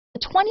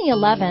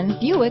2011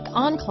 Buick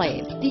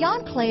Enclave. The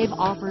Enclave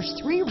offers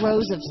 3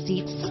 rows of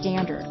seats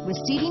standard with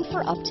seating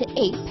for up to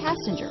 8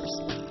 passengers.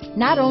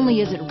 Not only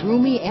is it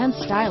roomy and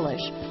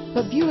stylish,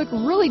 but Buick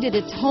really did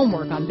its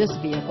homework on this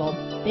vehicle.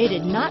 They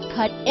did not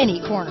cut any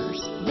corners.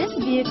 This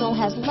vehicle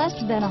has less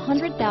than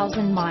 100,000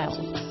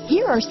 miles.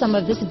 Here are some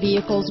of this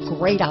vehicle's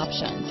great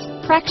options: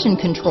 traction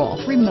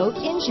control, remote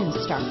engine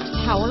start,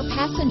 power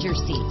passenger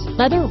seat,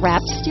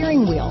 leather-wrapped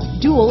steering wheel,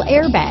 dual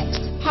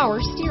airbags,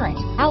 power steering,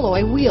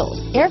 alloy wheels,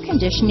 air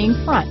conditioning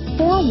front,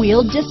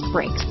 4-wheel disc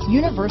brakes,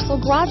 universal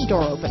garage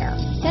door opener,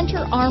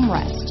 center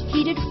armrest,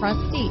 heated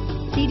front seats,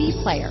 CD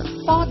player,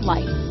 fog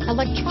lights,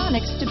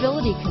 electronic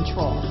stability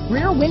control,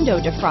 rear window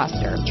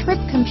defroster,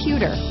 trip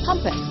computer,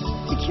 compass,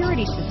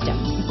 security system.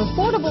 If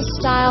affordable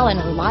style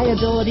and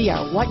reliability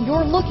are what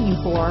you're looking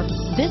for,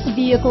 this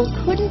vehicle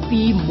couldn't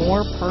be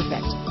more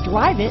perfect.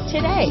 Drive it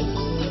today.